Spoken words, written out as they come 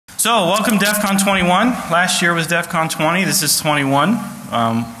So, welcome DEF CON 21. Last year was DEF CON 20. This is 21.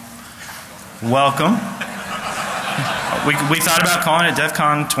 Welcome. We thought about calling it DEF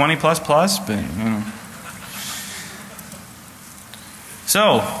CON 20 plus plus, but you know.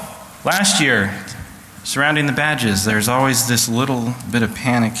 So, last year, surrounding the badges, there's always this little bit of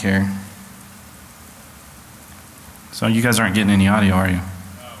panic here. So you guys aren't getting any audio, are you?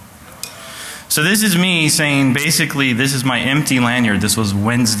 So this is me saying, basically, this is my empty lanyard. This was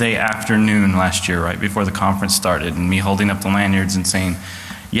Wednesday afternoon last year, right before the conference started, and me holding up the lanyards and saying,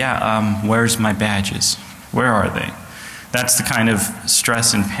 yeah, where's my badges? Where are they? That's the kind of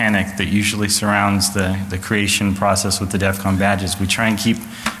stress and panic that usually surrounds the creation process with the DEF CON badges. We try and keep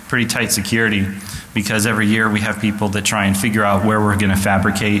pretty tight security because every year we have people that try and figure out where we're going to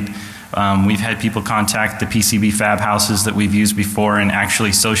fabricate. We've had people contact the PCB fab houses that we've used before and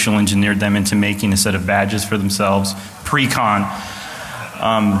actually social engineered them into making a set of badges for themselves pre-con.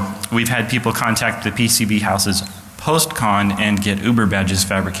 We've had people contact the PCB houses post-con and get Uber badges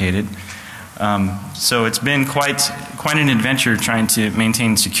fabricated. So it's been quite an adventure trying to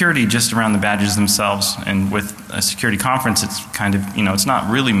maintain security just around the badges themselves. And with a security conference, it's kind of, you know, it's not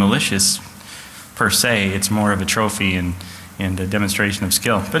really malicious per se. It's more of a trophy and a demonstration of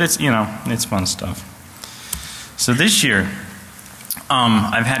skill. But it's, you know, it's fun stuff. So this year,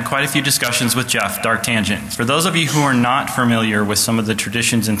 I've had quite a few discussions with Jeff, Dark Tangent. For those of you who are not familiar with some of the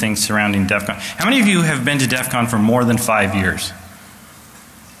traditions and things surrounding DEF CON, how many of you have been to DEF CON for more than 5 years?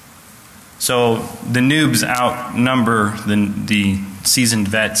 So the noobs outnumber the seasoned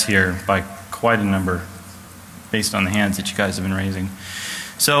vets here by quite a number based on the hands that you guys have been raising.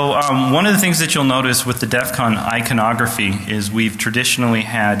 So one of the things that you'll notice with the DEF CON iconography is we've traditionally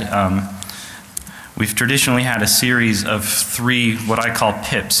had a series of 3 what I call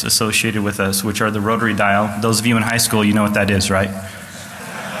pips associated with us, which are the rotary dial. Those of you in high school, you know what that is, right?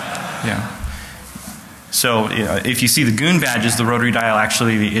 Yeah. So if you see the goon badges, the rotary dial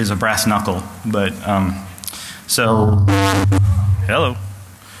actually is a brass knuckle. But so hello.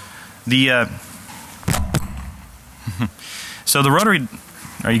 So the rotary.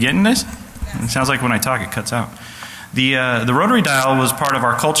 Are you getting this? It sounds like when I talk it cuts out. The rotary dial was part of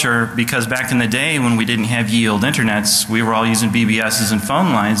our culture because back in the day when we didn't have ye olde internets, we were all using BBSs and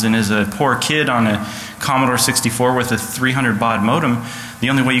phone lines, and as a poor kid on a Commodore 64 with a 300 baud modem, the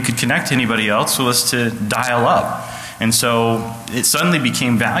only way you could connect to anybody else was to dial up. And so it suddenly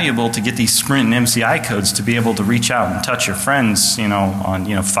became valuable to get these Sprint and MCI codes to be able to reach out and touch your friends, you know, on,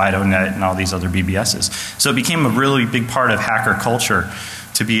 you know, FidoNet and all these other BBSs. So it became a really big part of hacker culture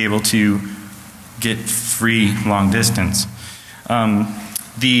to be able to get free long distance.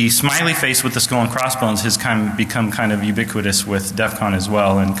 The smiley face with the skull and crossbones has become kind of ubiquitous with DEF CON as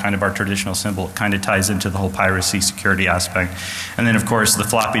well, and kind of our traditional symbol. It kind of ties into the whole piracy security aspect. And then of course the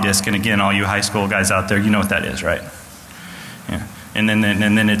floppy disk, and again all you high school guys out there, you know what that is, right? Yeah. And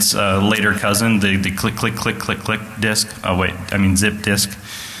then its later cousin, the click click click click click disk. Oh wait, I mean zip disk.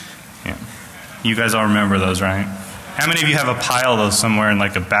 Yeah. You guys all remember those, right? How many of you have a pile of those somewhere in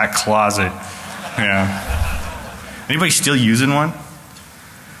like a back closet? Yeah. Anybody still using one?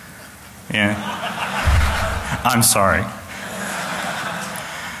 Yeah. I'm sorry.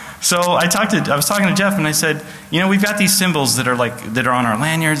 So I was talking to Jeff and I said, you know, we've got these symbols that are on our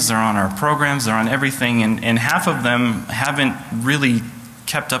lanyards, they're on our programs, they're on everything, and half of them haven't really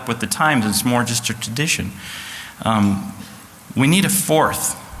kept up with the times. It's more just a tradition. We need a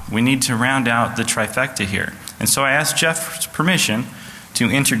 4th. We need to round out the trifecta here. And so I asked Jeff's permission to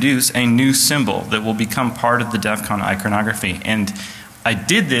introduce a new symbol that will become part of the DEF CON iconography. And I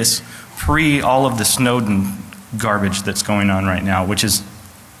did this pre all of the Snowden garbage that's going on right now, which is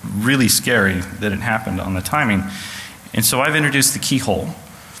really scary that it happened on the timing. And so I've introduced the keyhole.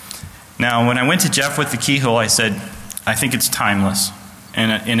 Now when I went to Jeff with the keyhole, I said, I think it's timeless.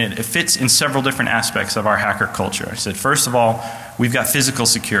 And it fits in several different aspects of our hacker culture. I said, first of all, we've got physical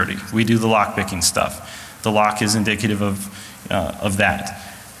security. We do the lock picking stuff. The lock is indicative of that.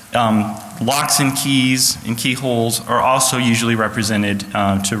 Locks and keys and keyholes are also usually represented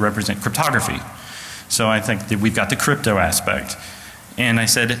to represent cryptography. So I think that we've got the crypto aspect. And I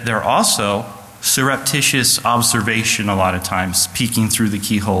said they're also surreptitious observation a lot of times, peeking through the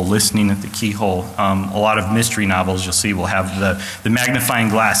keyhole, listening at the keyhole. A lot of mystery novels you'll see will have the magnifying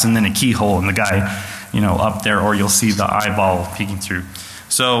glass and then a keyhole and the guy, you know, up there, or you'll see the eyeball peeking through.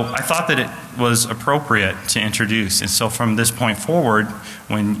 So I thought that it was appropriate to introduce, and so from this point forward,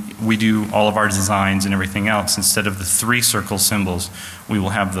 when we do all of our designs and everything else, instead of the 3 circle symbols, we will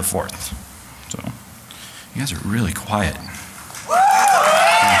have the 4th. So you guys are really quiet.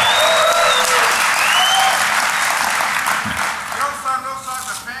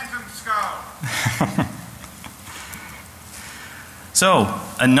 So,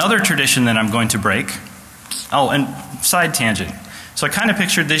 another tradition that I'm going to break. Oh, and side tangent. So I kind of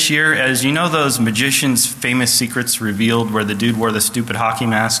pictured this year as, you know, those magicians' famous secrets revealed where the dude wore the stupid hockey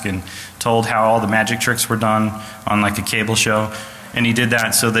mask and told how all the magic tricks were done on like a cable show. And he did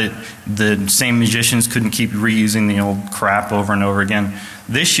that so that the same magicians couldn't keep reusing the old crap over and over again.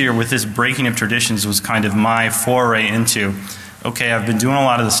 This year, with this breaking of traditions, was kind of my foray into, okay, I've been doing a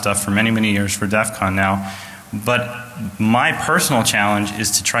lot of this stuff for many, many years for DEF CON now, but my personal challenge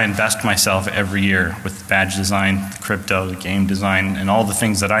is to try and invest myself every year with badge design, the crypto, the game design, and all the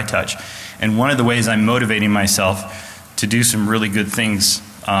things that I touch. And one of the ways I'm motivating myself to do some really good things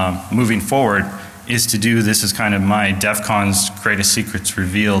moving forward is to do this as kind of my DEF CON's greatest secrets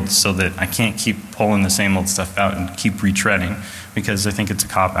revealed, so that I can't keep pulling the same old stuff out and keep retreading, because I think it's a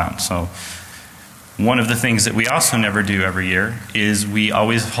cop-out. So one of the things that we also never do every year is we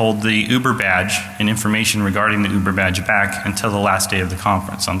always hold the Uber badge and information regarding the Uber badge back until the last day of the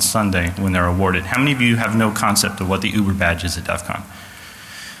conference on Sunday when they're awarded. How many of you have no concept of what the Uber badge is at DEF CON?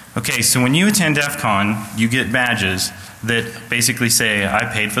 Okay, so when you attend DEF CON, you get badges that basically say, I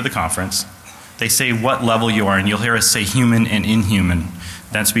paid for the conference. They say what level you are, and you'll hear us say human and inhuman.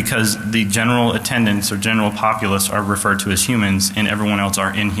 That's because the general attendance or general populace are referred to as humans and everyone else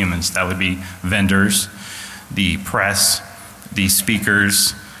are inhumans. That would be vendors, the press, the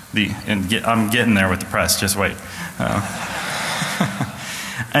speakers, I'm getting there with the press, just wait.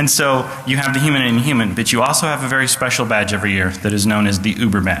 And so you have the human and inhuman, but you also have a very special badge every year that is known as the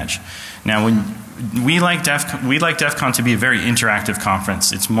Uber badge. Now when we like DEF CON to be a very interactive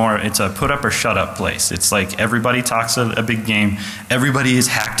conference. It's a put up or shut up place. It's like everybody talks a big game. Everybody is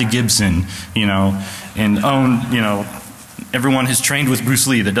hacked to Gibson, you know, and everyone has trained with Bruce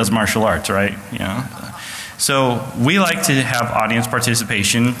Lee that does martial arts, right? You know. So we like to have audience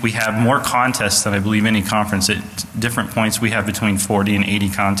participation. We have more contests than I believe any conference. At different points we have between 40 and 80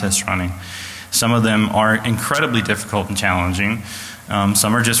 contests running. Some of them are incredibly difficult and challenging.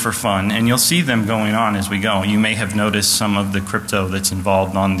 Some are just for fun, and you'll see them going on as we go. You may have noticed some of the crypto that's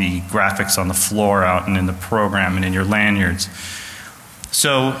involved on the graphics on the floor out and in the program and in your lanyards.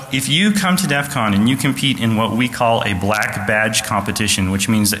 So if you come to DEF CON and you compete in what we call a black badge competition, which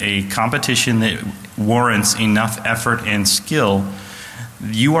means a competition that warrants enough effort and skill,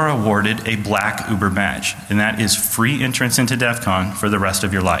 you are awarded a black Uber badge, and that is free entrance into DEF CON for the rest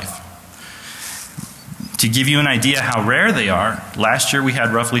of your life. To give you an idea how rare they are, last year we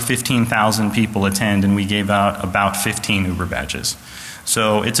had roughly 15,000 people attend and we gave out about 15 Uber badges.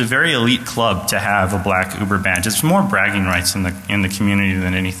 So it's a very elite club to have a black Uber badge. It's more bragging rights in the community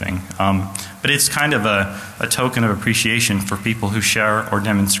than anything. But it's kind of a token of appreciation for people who share or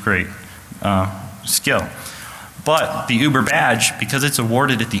demonstrate skill. But the Uber badge, because it's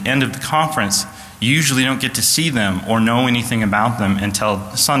awarded at the end of the conference, you usually don't get to see them or know anything about them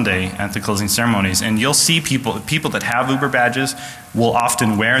until Sunday at the closing ceremonies. And you'll see people that have Uber badges will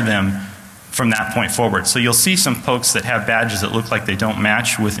often wear them from that point forward. So you'll see some folks that have badges that look like they don't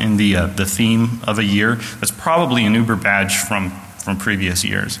match within the theme of a year. That's probably an Uber badge from previous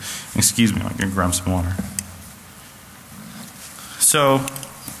years. Excuse me, I'm going to grab some water. So,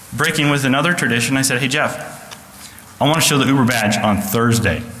 breaking with another tradition, I said, hey Jeff, I want to show the Uber badge on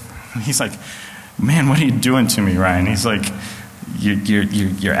Thursday. He's like, man, what are you doing to me, Ryan? He's like,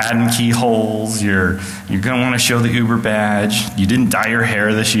 you're adding keyholes, you're going to want to show the Uber badge, you didn't dye your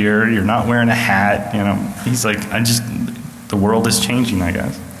hair this year, you're not wearing a hat, you know. He's like, the world is changing, I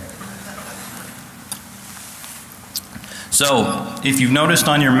guess. So, if you've noticed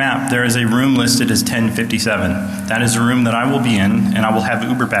on your map, there is a room listed as 1057. That is a room that I will be in, and I will have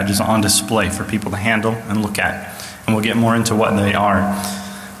Uber badges on display for people to handle and look at. And we'll get more into what they are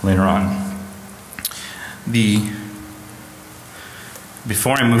later on.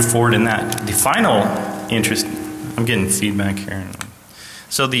 Before I move forward in that, the final interest, I'm getting feedback here.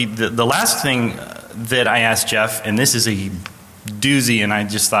 So the last thing that I asked Jeff, and this is a doozy, and I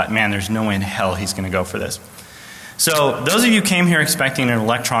just thought, man, there's no way in hell he's going to go for this. So those of you who came here expecting an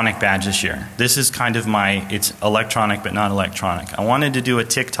electronic badge this year, this is kind of it's electronic but not electronic. I wanted to do a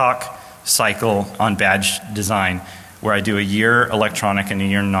TikTok cycle on badge design where I do a year electronic and a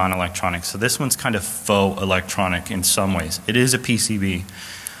year non-electronic. So this one's kind of faux electronic in some ways. It is a PCB.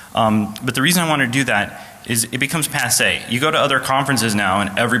 But the reason I want to do that is it becomes passé. You go to other conferences now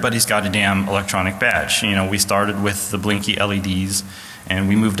and everybody's got a damn electronic badge. You know, we started with the blinky LEDs and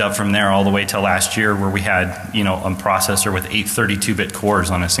we moved up from there all the way till last year where we had, you know, a processor with 8 32-bit cores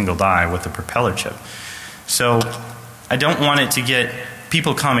on a single die with a propeller chip. So I don't want it to get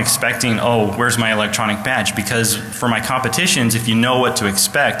people come expecting, oh, where's my electronic badge? Because for my competitions, if you know what to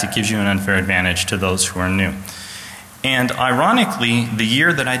expect, it gives you an unfair advantage to those who are new. And ironically, the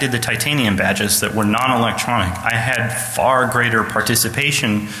year that I did the titanium badges that were non-electronic, I had far greater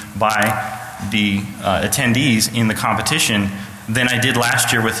participation by the attendees in the competition than I did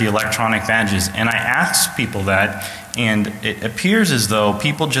last year with the electronic badges. And I asked people that, and it appears as though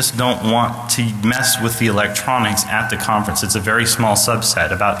people just don't want to mess with the electronics at the conference. It's a very small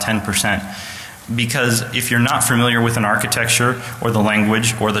subset, about 10%. Because if you're not familiar with an architecture or the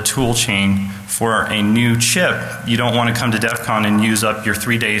language or the tool chain for a new chip, you don't want to come to DEF CON and use up your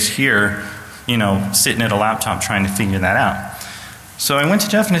 3 days here, you know, sitting at a laptop trying to figure that out. So I went to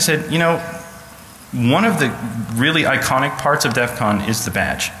Jeff and I said, you know, one of the really iconic parts of DEF CON is the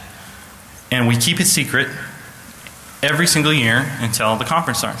badge. And we keep it secret every single year until the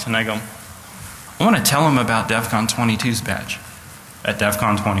conference starts. And I go, I want to tell them about DEF CON 22's badge at DEF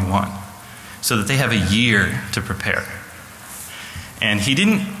CON 21. So that they have a year to prepare. And he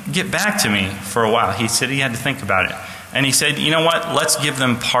didn't get back to me for a while. He said he had to think about it. And he said, you know what, let's give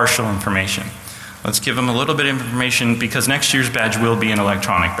them partial information. Let's give them a little bit of information because next year's badge will be an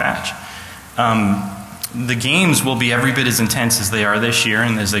electronic badge. The games will be every bit as intense as they are this year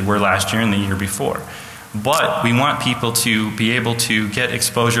and as they were last year and the year before. But we want people to be able to get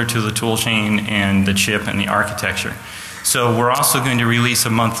exposure to the tool chain and the chip and the architecture. So we're also going to release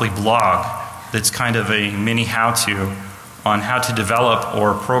a monthly blog that's kind of a mini how-to on how to develop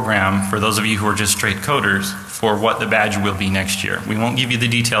or program for those of you who are just straight coders for what the badge will be next year. We won't give you the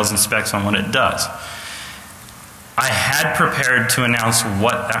details and specs on what it does. I had prepared to announce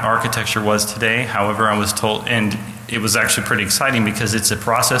what that architecture was today, however I was told, and it was actually pretty exciting because it's a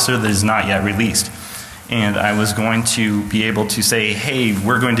processor that is not yet released. And I was going to be able to say, hey,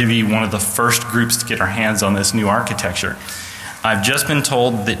 we're going to be one of the first groups to get our hands on this new architecture. I've just been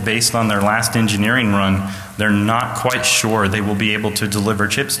told that based on their last engineering run, they're not quite sure they will be able to deliver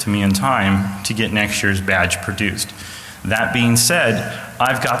chips to me in time to get next year's badge produced. That being said,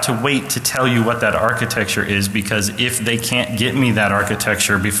 I've got to wait to tell you what that architecture is because if they can't get me that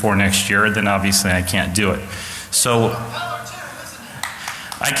architecture before next year, then obviously I can't do it. So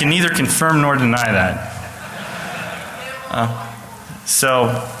I can neither confirm nor deny that.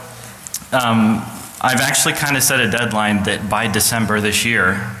 I've actually kind of set a deadline that by December this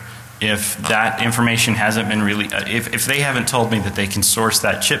year, if that information hasn't been released, if they haven't told me that they can source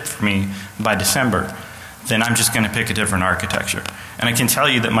that chip for me by December, then I'm just going to pick a different architecture. And I can tell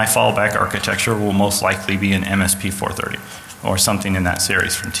you that my fallback architecture will most likely be an MSP 430 or something in that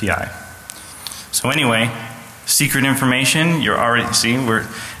series from TI. So anyway, secret information, you're already seeing,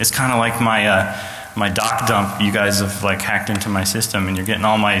 it's kind of like my doc dump. You guys have like hacked into my system and you're getting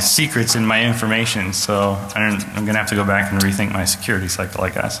all my secrets and my information. So I'm going to have to go back and rethink my security cycle,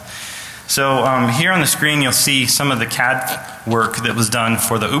 I guess. So here on the screen you'll see some of the CAD work that was done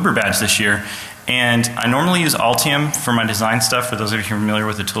for the Uber badge this year. And I normally use Altium for my design stuff, for those of you who are familiar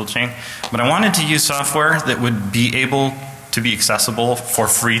with the tool chain. But I wanted to use software that would be able to be accessible for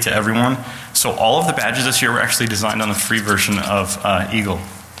free to everyone. So all of the badges this year were actually designed on the free version of Eagle.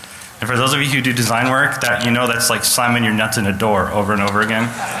 And for those of you who do design work, that you know that's like slamming your nuts in a door over and over again.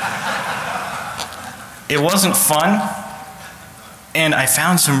 It wasn't fun, and I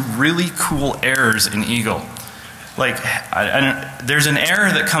found some really cool errors in Eagle. Like, there's an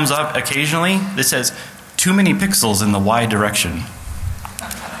error that comes up occasionally that says, too many pixels in the Y direction.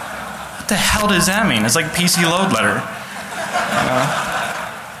 What the hell does that mean? It's like PC load letter.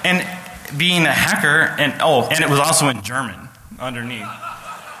 And being a hacker, and it was also in German underneath.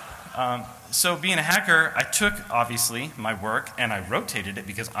 So being a hacker, I took, obviously, my work and I rotated it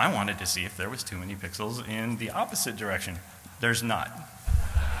because I wanted to see if there was too many pixels in the opposite direction. There's not.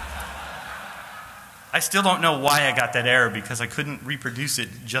 I still don't know why I got that error because I couldn't reproduce it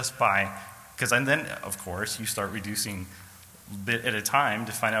just by, because then, of course, you start reducing a bit at a time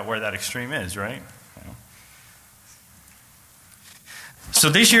to find out where that extreme is, right? So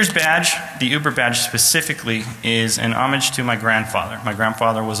this year's badge, the Uber badge specifically, is an homage to my grandfather. My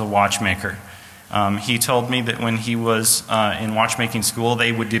grandfather was a watchmaker. He told me that when he was in watchmaking school,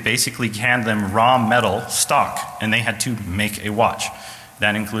 they would basically hand them raw metal stock, and they had to make a watch.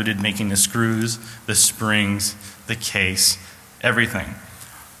 That included making the screws, the springs, the case, everything.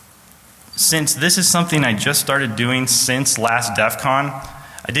 Since this is something I just started doing since last DEF CON,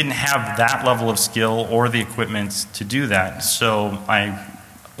 I didn't have that level of skill or the equipment to do that, so I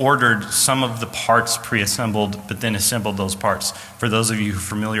ordered some of the parts pre-assembled, but then assembled those parts. For those of you who are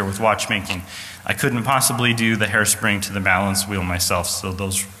familiar with watchmaking, I couldn't possibly do the hairspring to the balance wheel myself, so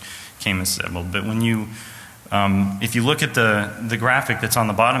those came assembled. But when you, if you look at the graphic that's on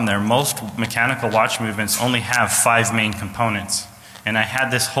the bottom there, most mechanical watch movements only have 5 main components. And I had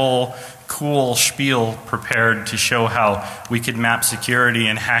this whole cool spiel prepared to show how we could map security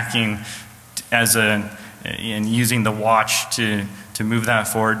and hacking and using the watch to move that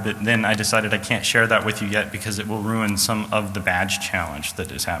forward, but then I decided I can't share that with you yet because it will ruin some of the badge challenge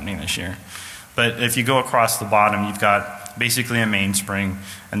that is happening this year. But if you go across the bottom, you've got basically a mainspring,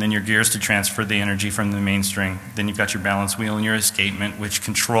 and then your gears to transfer the energy from the mainspring. Then you've got your balance wheel and your escapement, which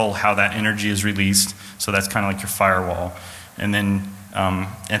control how that energy is released. So that's kind of like your firewall. And then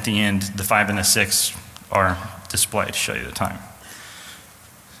at the end, the 5 and the 6 are displayed to show you the time.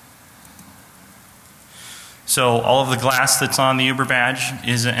 So all of the glass that's on the Uber badge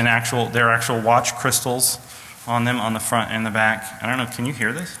is there are actual watch crystals on them on the front and the back. I don't know, can you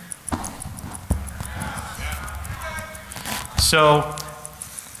hear this? So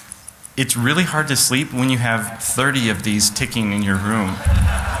it's really hard to sleep when you have 30 of these ticking in your room.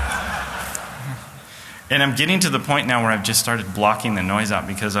 And I'm getting to the point now where I've just started blocking the noise out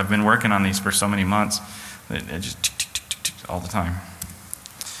because I've been working on these for so many months that it just tick, tick, tick, tick, tick all the time.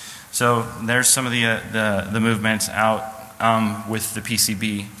 So there's some of the movements out with the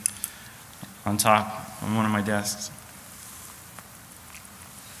PCB on top on one of my desks.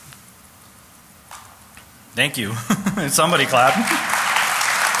 Thank you. Somebody clap.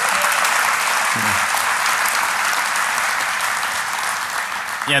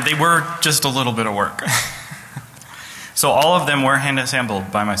 Yeah, they were just a little bit of work. So all of them were hand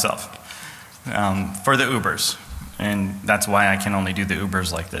assembled by myself for the Ubers. And that's why I can only do the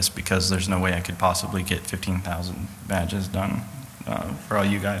Ubers like this, because there's no way I could possibly get 15,000 badges done for all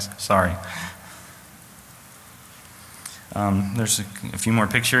you guys. Sorry. There's a few more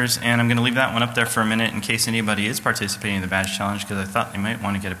pictures, and I'm going to leave that one up there for a minute in case anybody is participating in the badge challenge, because I thought they might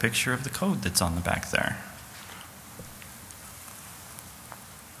want to get a picture of the code that's on the back there.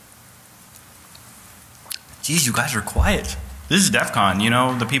 Geez, you guys are quiet. This is DEF CON, you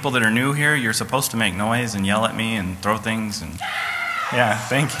know, the people that are new here, you're supposed to make noise and yell at me and throw things and, yeah,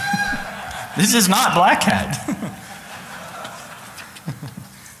 thank you. This is not Black Hat.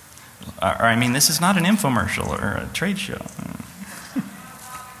 Or I mean, this is not an infomercial or a trade show.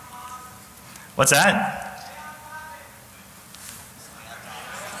 What's that?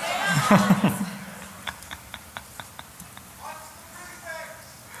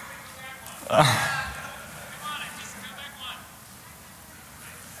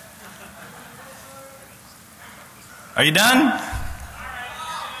 Are you done?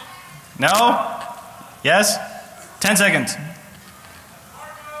 No? Yes? 10 seconds.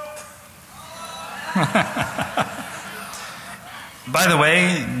 By the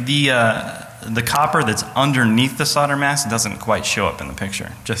way, the copper that's underneath the solder mask doesn't quite show up in the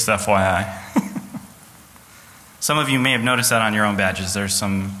picture. Just FYI. Some of you may have noticed that on your own badges. There's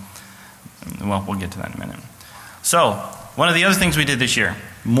some, well, we'll get to that in a minute. So, one of the other things we did this year,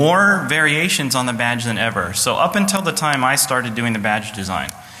 more variations on the badge than ever. So up until the time I started doing the badge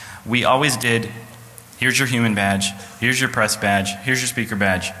design, we always did, here's your human badge, here's your press badge, here's your speaker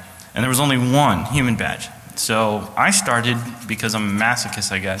badge, and there was only one human badge. So I started, because I'm a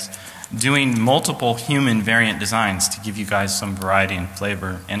masochist I guess, doing multiple human variant designs to give you guys some variety and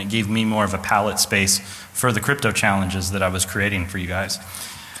flavor, and it gave me more of a palette space for the crypto challenges that I was creating for you guys.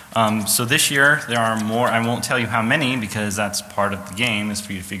 So this year there are more. I won't tell you how many because that's part of the game, is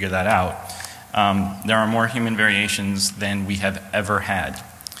for you to figure that out. There are more human variations than we have ever had.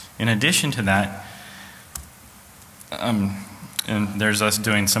 In addition to that, and there's us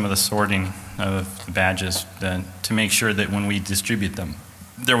doing some of the sorting of the badges to make sure that when we distribute them,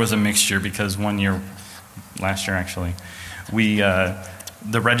 there was a mixture, because one year, last year actually,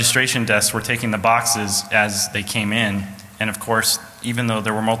 the registration desks were taking the boxes as they came in, and of course, even though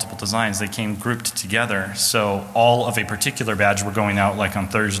there were multiple designs, they came grouped together. So all of a particular badge were going out like on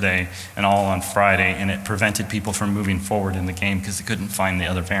Thursday and all on Friday, and it prevented people from moving forward in the game because they couldn't find the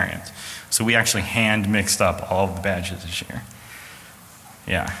other variant. So we actually hand mixed up all of the badges this year.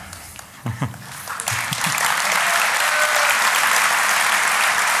 Yeah.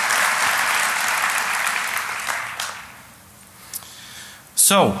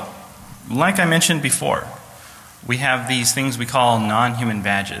 So, like I mentioned before, we have these things we call non-human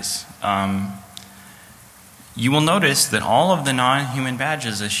badges. You will notice that all of the non-human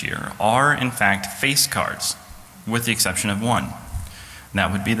badges this year are in fact face cards, with the exception of one.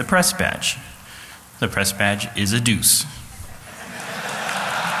 That would be the press badge. The press badge is a deuce.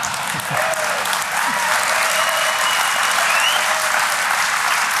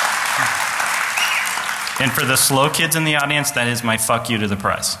 And for the slow kids in the audience, that is my fuck you to the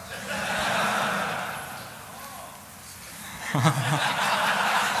press.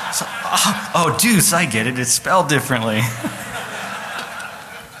 So, oh, deuce, I get it. It's spelled differently.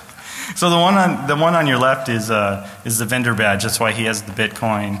 So the one on your left is the vendor badge. That's why he has the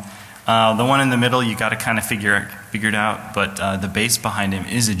Bitcoin. The one in the middle, you got to kind of figure it out. But the base behind him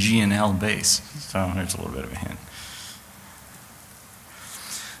is a GNL base. So there's a little bit of a hint.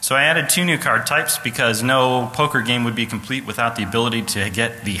 So I added 2 new card types because no poker game would be complete without the ability to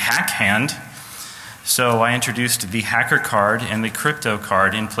get the hack hand. So I introduced the hacker card and the crypto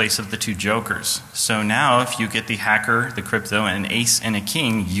card in place of the 2 jokers. So now if you get the hacker, the crypto, and an ace and a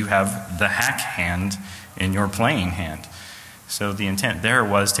king, you have the hack hand in your playing hand. So the intent there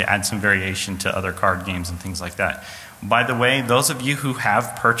was to add some variation to other card games and things like that. By the way, those of you who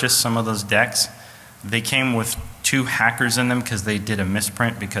have purchased some of those decks, they came with 2 hackers in them because they did a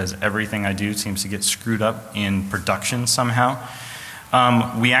misprint, because everything I do seems to get screwed up in production somehow.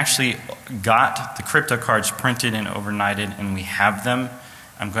 We actually got the crypto cards printed and overnighted, and we have them.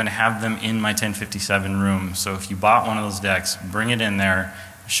 I'm going to have them in my 1057 room. So if you bought one of those decks, bring it in there,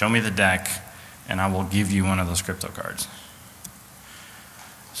 show me the deck, and I will give you one of those crypto cards.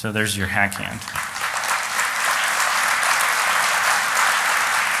 So there's your hack hand.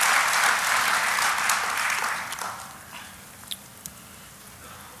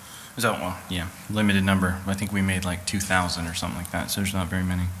 So, well, yeah, limited number. I think we made like 2,000 or something like that, so there's not very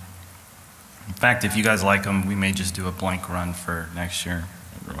many. In fact, if you guys like them, we may just do a blank run for next year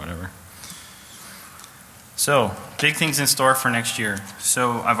or whatever. So, big things in store for next year.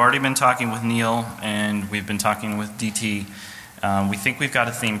 So, I've already been talking with Neil, and we've been talking with DT. We think we've got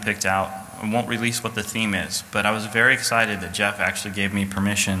a theme picked out. I won't release what the theme is, but I was very excited that Jeff actually gave me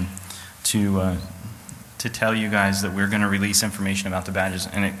permission to tell you guys that we're going to release information about the badges.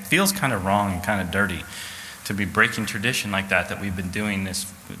 And it feels kind of wrong and kind of dirty to be breaking tradition like that we've been doing this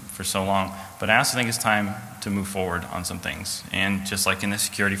for so long. But I also think it's time to move forward on some things. And just like in the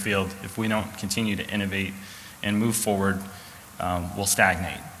security field, if we don't continue to innovate and move forward, we'll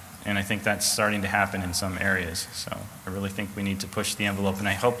stagnate. And I think that's starting to happen in some areas. So I really think we need to push the envelope, and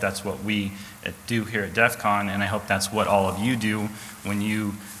I hope that's what we do here at DEF CON, and I hope that's what all of you do when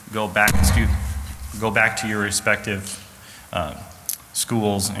you go back to your respective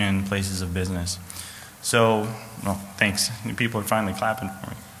schools and places of business. So, well, thanks. People are finally clapping for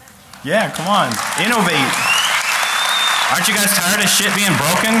me. Yeah, come on, innovate. Aren't you guys tired of shit being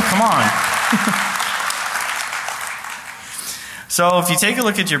broken? Come on. So if you take a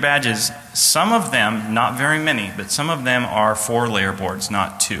look at your badges, some of them, not very many, but some of them are 4-layer boards,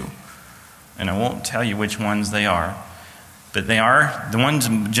 not 2. And I won't tell you which ones they are. But they are, the ones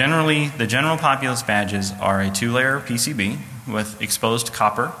generally, the general populace badges are a 2-layer PCB with exposed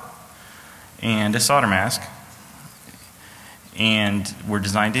copper and a solder mask. And we're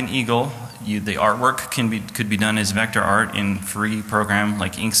designed in Eagle. The artwork could be done as vector art in free program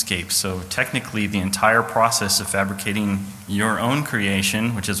like Inkscape. So technically the entire process of fabricating your own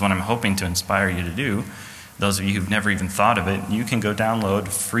creation, which is what I'm hoping to inspire you to do, those of you who've never even thought of it, you can go download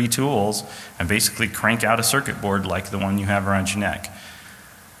free tools and basically crank out a circuit board like the one you have around your neck.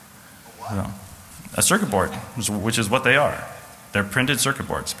 So, a circuit board, which is what they are. They're printed circuit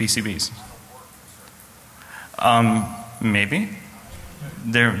boards, PCBs. Maybe.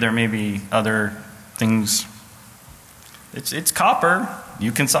 There may be other things. It's copper.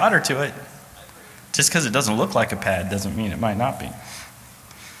 You can solder to it. Just because it doesn't look like a pad doesn't mean it might not be.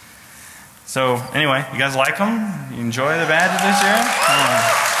 So anyway, you guys like them? You enjoy the badges this year?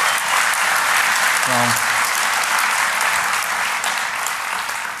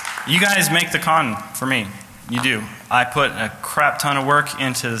 You guys make the con for me. You do. I put a crap ton of work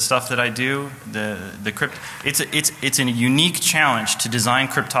into the stuff that I do. It's a unique challenge to design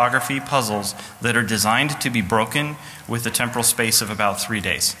cryptography puzzles that are designed to be broken with a temporal space of about 3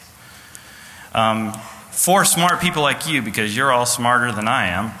 days. For smart people like you, because you're all smarter than I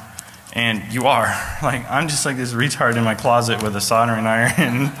am, and you are. Like, I'm just like this retard in my closet with a soldering iron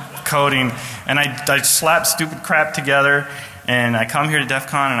and coding, and I slap stupid crap together, and I come here to DEF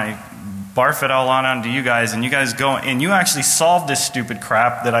CON and I barf it all on onto you guys, and you guys go and you actually solve this stupid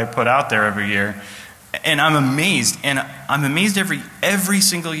crap that I put out there every year. And I'm amazed, every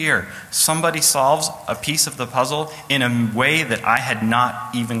single year somebody solves a piece of the puzzle in a way that I had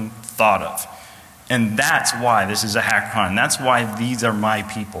not even thought of. And that's why this is a hackathon. That's why these are my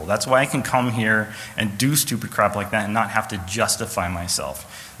people. That's why I can come here and do stupid crap like that and not have to justify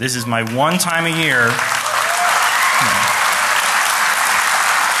myself. This is my one time a year.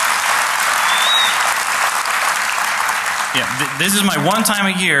 Yeah, this is my one time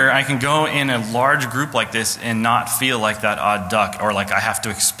a year I can go in a large group like this and not feel like that odd duck, or like I have to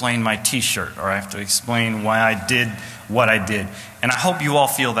explain my t-shirt, or I have to explain why I did what I did. And I hope you all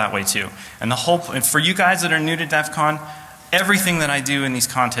feel that way too. And the whole, and for you guys that are new to DEF CON, everything that I do in these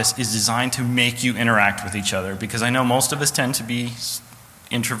contests is designed to make you interact with each other, because I know most of us tend to be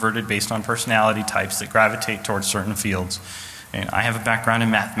introverted based on personality types that gravitate towards certain fields. And I have a background in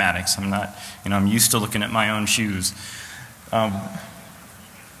mathematics. I'm not, I'm used to looking at my own shoes.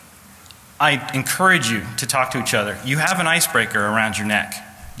 I encourage you to talk to each other. You have an icebreaker around your neck.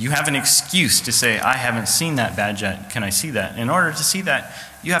 You have an excuse to say, I haven't seen that badge yet. Can I see that? In order to see that,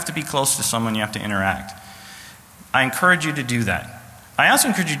 you have to be close to someone. You have to interact. I encourage you to do that. I also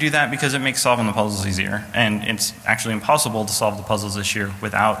encourage you to do that because it makes solving the puzzles easier. And it's actually impossible to solve the puzzles this year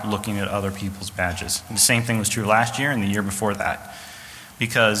without looking at other people's badges. And the same thing was true last year and the year before that.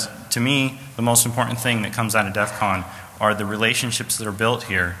 Because to me, the most important thing that comes out of DEF CON are the relationships that are built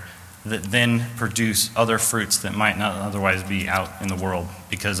here that then produce other fruits that might not otherwise be out in the world.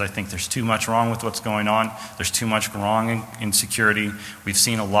 Because I think there's too much wrong with what's going on. There's too much wrong in security. We've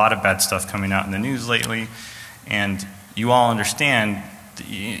seen a lot of bad stuff coming out in the news lately. And you all understand,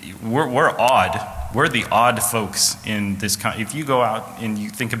 we're odd. We're the odd folks in this. If you go out and you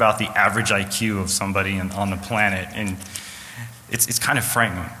think about the average IQ of somebody on the planet, and it's kind of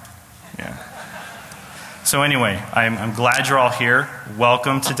frightening. Yeah. So anyway, I'm glad you're all here.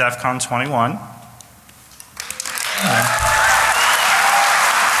 Welcome to DEF CON 21.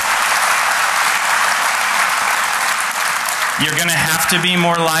 You're going to have to be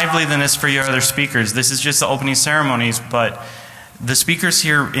more lively than this for your other speakers. This is just the opening ceremonies, but the speakers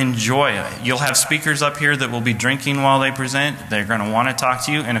here enjoy it. You'll have speakers up here that will be drinking while they present. They're going to want to talk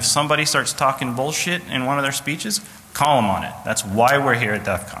to you, and if somebody starts talking bullshit in one of their speeches, call them on it. That's why we're here at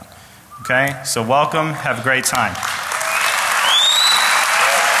DEF CON. Okay? So welcome. Have a great time.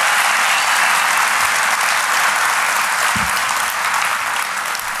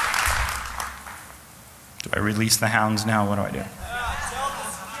 Do I release the hounds now? What do I do? Tell the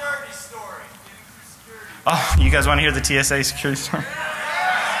security story. Oh, you guys want to hear the TSA security story?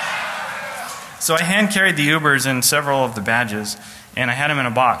 So I hand carried the Ubers and several of the badges, and I had them in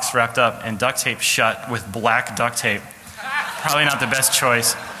a box wrapped up and duct taped shut with black duct tape. Probably not the best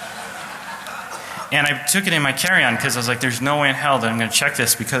choice. And I took it in my carry-on because I was like, there's no way in hell that I'm going to check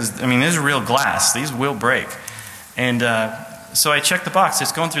this, because, I mean, this is real glass. These will break. And so I checked the box.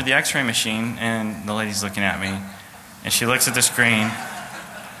 It's going through the x-ray machine, and the lady's looking at me. And she looks at the screen.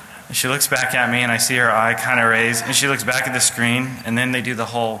 And she looks back at me, and I see her eye kind of raise. And she looks back at the screen, and then they do the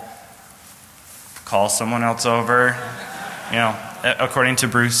whole call someone else over. You know, according to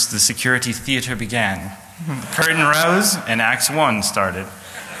Bruce, the security theater began. Curtain rose, and Act 1 started.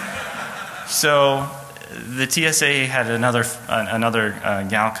 So the TSA had another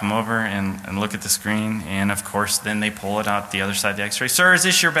gal come over and look at the screen, and of course then they pull it out the other side of the x-ray. Sir, is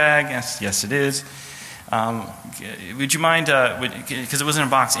this your bag? Yes it is. Would you mind, because it was in a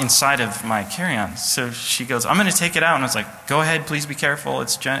box inside of my carry-on. So she goes, I'm going to take it out. And I was like, go ahead, please be careful.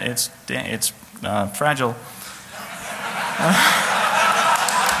 It's fragile.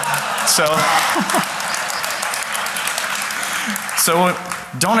 So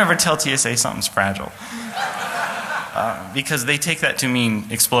don't ever tell TSA something's fragile. Because they take that to mean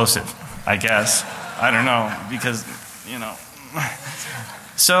explosive, I guess. I don't know, because, you know.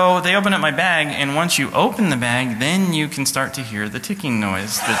 So they open up my bag, and once you open the bag, then you can start to hear the ticking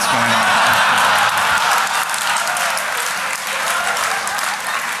noise that's going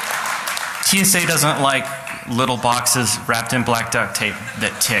on. TSA doesn't like little boxes wrapped in black duct tape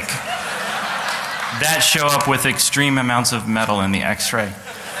that tick. That show up with extreme amounts of metal in the x-ray.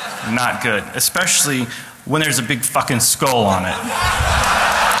 Not good. Especially when there's a big fucking skull on it.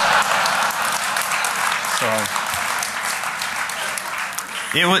 So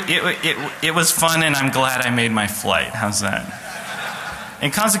it was fun, and I'm glad I made my flight. How's that?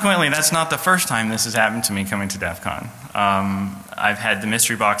 And consequently, that's not the first time this has happened to me coming to DEF CON. I've had the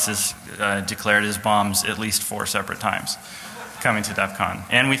mystery boxes declared as bombs at least 4 separate times coming to DEF CON.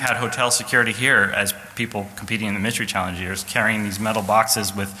 And we've had hotel security here as people competing in the mystery challenge years carrying these metal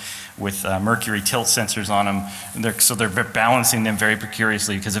boxes with mercury tilt sensors on them. So they're balancing them very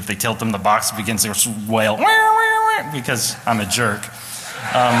precariously, because if they tilt them, the box begins to wail because I'm a jerk.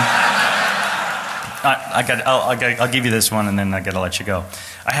 I'll give you this one, and then I got to let you go.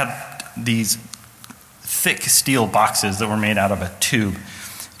 I had these thick steel boxes that were made out of a tube,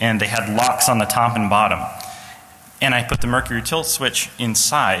 and they had locks on the top and bottom. And I put the mercury tilt switch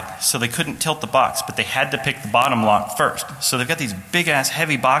inside, so they couldn't tilt the box, but they had to pick the bottom lock first. So they've got these big ass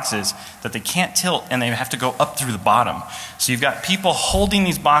heavy boxes that they can't tilt, and they have to go up through the bottom. So you've got people holding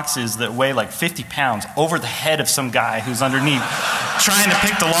these boxes that weigh like 50 pounds over the head of some guy who's underneath, trying to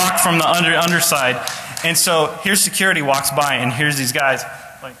pick the lock from the underside. And so here's security walks by, and here's these guys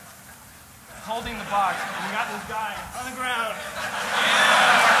like holding the box, and we got this guy on the ground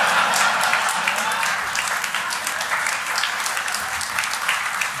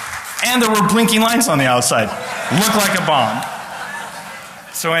And there were blinking lights on the outside. Looked like a bomb.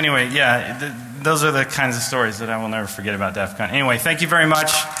 So anyway, yeah, those are the kinds of stories that I will never forget about DEF CON. Anyway, thank you very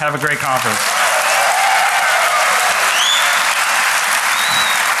much. Have a great conference.